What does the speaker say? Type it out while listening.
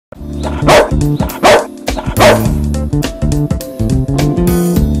Yeah,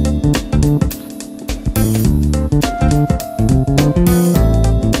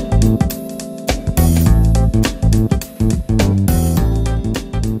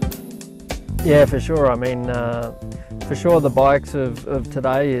 for sure. I mean, for sure the bikes of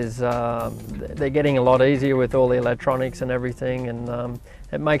today is, they're getting a lot easier with all the electronics and everything, and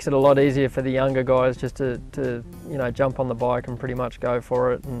it makes it a lot easier for the younger guys just to you know, jump on the bike and pretty much go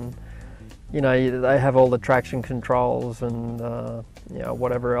for it. And you know, they have all the traction controls and you know,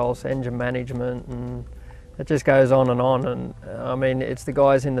 whatever else, engine management, and it just goes on. And I mean, it's the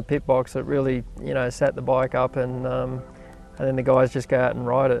guys in the pit box that really, you know, set the bike up, and then the guys just go out and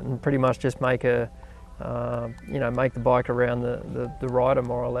ride it and pretty much just make a, you know, make the bike around the rider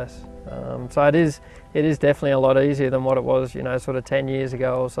more or less. So it is definitely a lot easier than what it was, you know, sort of 10 years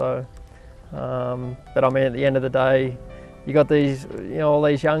ago or so. But I mean, at the end of the day, you got these, you know, all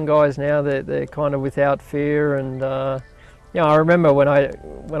these young guys now, they're kind of without fear, and you know, I remember when I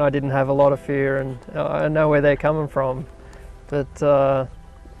didn't have a lot of fear, and I know where they're coming from. But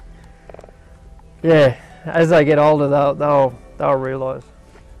yeah, as they get older, they'll realise.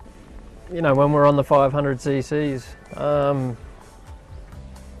 You know, when we're on the 500 cc's,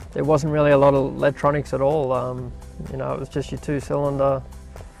 there wasn't really a lot of electronics at all. You know, it was just your 2-cylinder.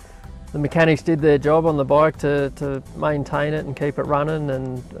 The mechanics did their job on the bike to maintain it and keep it running,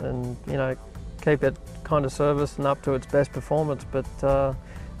 and you know, keep it kind of serviced and up to its best performance. But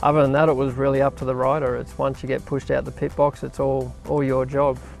other than that, it was really up to the rider. It's once you get pushed out the pit box, it's all your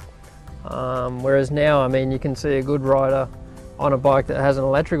job. Whereas now, I mean, you can see a good rider on a bike that has an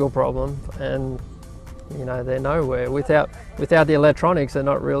electrical problem, and you know, they're nowhere. Without the electronics, they're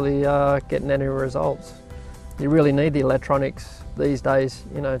not really getting any results. You really need the electronics these days,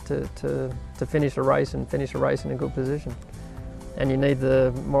 you know, to finish a race and finish a race in a good position. And you need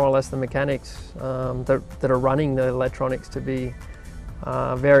more or less the mechanics that are running the electronics to be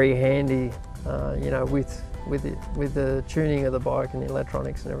very handy, you know, with the tuning of the bike and the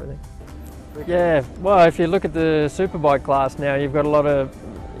electronics and everything. Yeah, well, if you look at the superbike class now, you've got a lot of,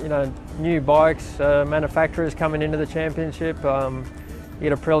 you know, new bikes, manufacturers coming into the championship. You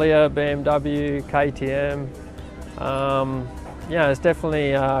get Aprilia, BMW, KTM. Yeah, it's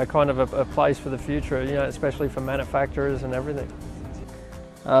definitely kind of a place for the future, you know, especially for manufacturers and everything.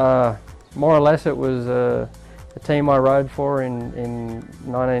 More or less, it was a team I rode for in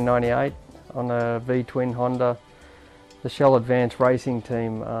 1998 on a V-twin Honda, the Shell Advanced Racing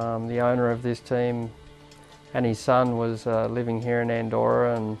team. The owner of this team and his son was living here in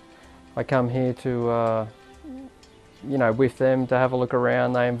Andorra, and I come here to, you know, with them to have a look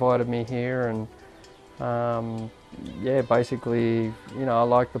around. They invited me here, and yeah, basically, you know, I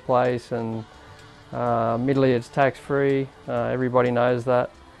like the place, and admittedly it's tax-free. Everybody knows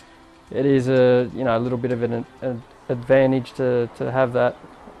that. It is a, you know, a little bit of an advantage to have that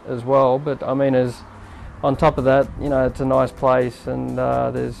as well. But I mean, on top of that, you know, it's a nice place, and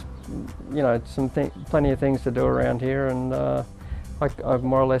there's, you know, plenty of things to do around here, and I've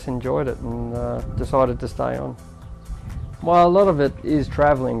more or less enjoyed it, and decided to stay on. Well, a lot of it is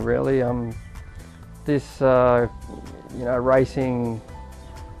travelling, really. This you know, racing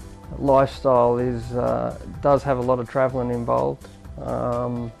lifestyle does have a lot of travelling involved.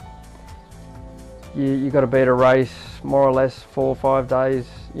 You got to be at a race more or less 4 or 5 days,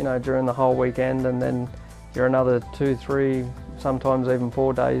 you know, during the whole weekend, and then you're another 2, 3, sometimes even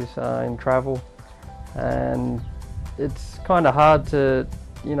 4 days in travel, and it's kind of hard to,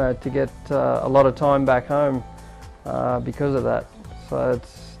 you know, to get a lot of time back home because of that. So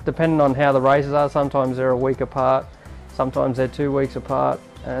it's depending on how the races are. Sometimes they're a week apart, sometimes they're 2 weeks apart,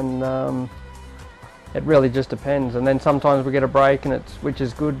 and it really just depends. And then sometimes we get a break, and which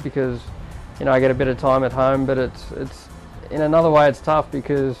is good because, you know, I get a bit of time at home. But it's in another way it's tough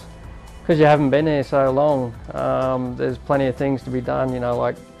because you haven't been here so long. There's plenty of things to be done, you know,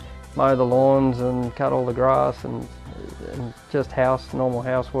 like mow the lawns and cut all the grass, and just normal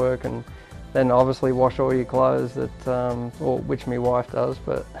housework, and then obviously wash all your clothes which my wife does,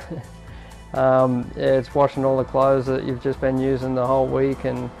 but yeah, it's washing all the clothes that you've just been using the whole week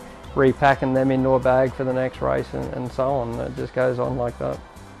and repacking them into a bag for the next race, and so on. It just goes on like that.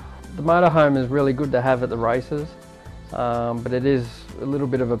 The motorhome is really good to have at the races, but it is a little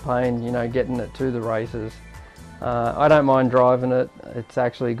bit of a pain, you know, getting it to the races. I don't mind driving it. It's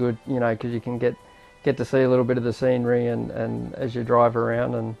actually good, you know, because you can get to see a little bit of the scenery, and as you drive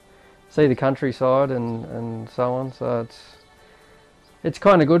around and see the countryside and so on. So it's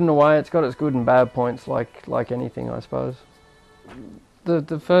kind of good in a way. It's got its good and bad points, like anything, I suppose.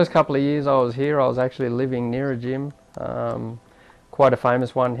 The first couple of years I was here, I was actually living near a gym. quite a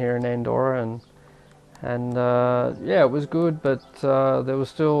famous one here in Andorra, and yeah, it was good, but there was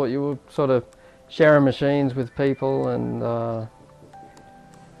still, you were sort of sharing machines with people, and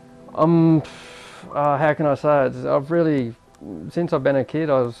how can I say it? I've really, since I've been a kid,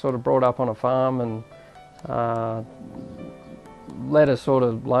 I was sort of brought up on a farm, and led a sort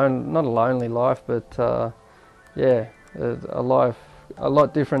of not a lonely life, but yeah, a life a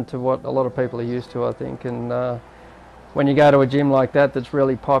lot different to what a lot of people are used to, I think. And when you go to a gym like that that's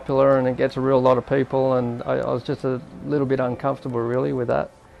really popular and it gets a real lot of people, and I was just a little bit uncomfortable really with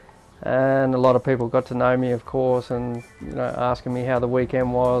that. And a lot of people got to know me, of course, and asking me how the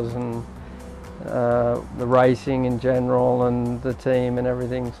weekend was, and the racing in general, and the team and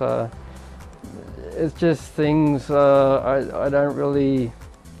everything. So it's just things I don't really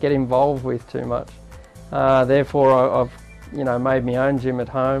get involved with too much. Therefore, I've made my own gym at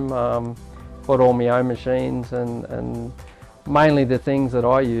home, bought all my own machines, and mainly the things that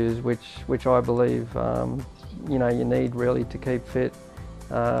I use, which I believe you need really to keep fit.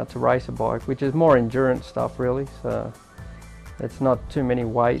 To race a bike, which is more endurance stuff really, so it's not too many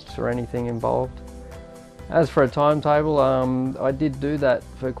weights or anything involved. As for a timetable, I did do that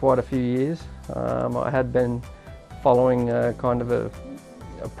for quite a few years. I had been following kind of a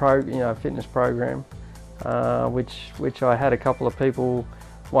fitness program, which I had a couple of people.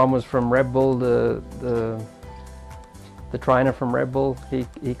 One was from Red Bull, the trainer from Red Bull.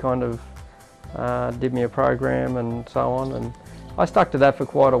 He kind of did me a program and so on, and I stuck to that for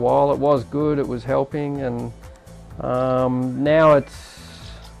quite a while. It was good, it was helping, and now it's,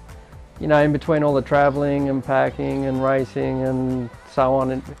 in between all the travelling and packing and racing and so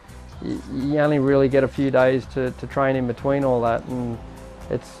on, you only really get a few days to train in between all that, and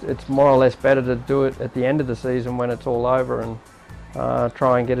it's more or less better to do it at the end of the season when it's all over, and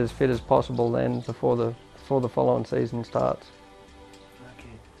try and get as fit as possible then before the following season starts.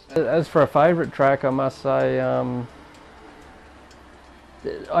 Okay. As for a favourite track, I must say,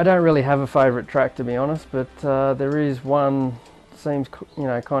 I don't really have a favourite track, to be honest, but there is one seems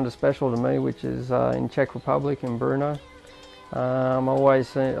kind of special to me, which is in Czech Republic, in Brno.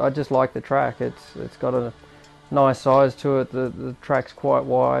 I just like the track. It's got a nice size to it. The track's quite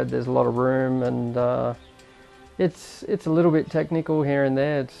wide. There's a lot of room, and it's a little bit technical here and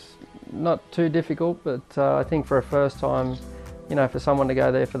there. It's not too difficult, but I think for a first time, for someone to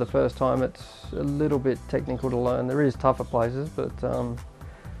go there for the first time, it's a little bit technical to learn. There is tougher places, but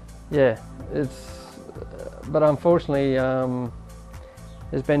yeah, but unfortunately,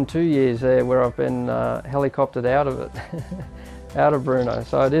 there's been 2 years there where I've been helicoptered out of it, out of Brno.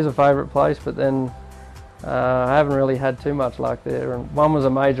 So it is a favourite place, but then I haven't really had too much luck there. And one was a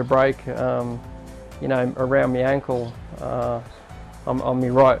major break, around my ankle, on my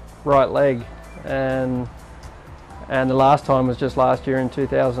right leg, and the last time was just last year in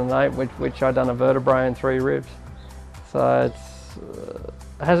 2008, which I done a vertebrae and 3 ribs. So it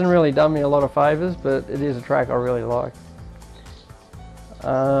hasn't really done me a lot of favours, but it is a track I really like.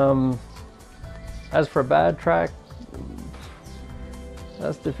 As for a bad track,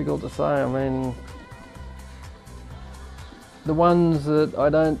 that's difficult to say. I mean, the ones that I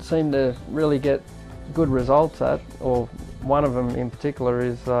don't seem to really get good results at, or one of them in particular,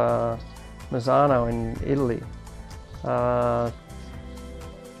 is Misano in Italy.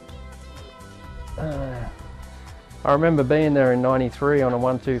 I remember being there in '93 on a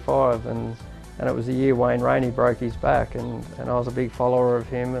 125, and it was the year Wayne Rainey broke his back, and I was a big follower of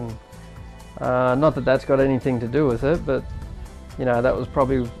him, and not that that's got anything to do with it, but that was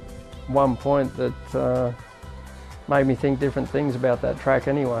probably one point that made me think different things about that track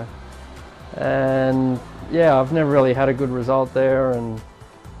anyway. And yeah, I've never really had a good result there, and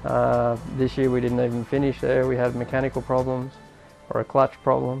this year we didn't even finish there. We had mechanical problems, or a clutch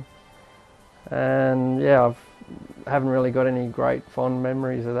problem, and yeah, I haven't really got any great fond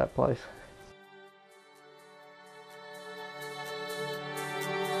memories of that place.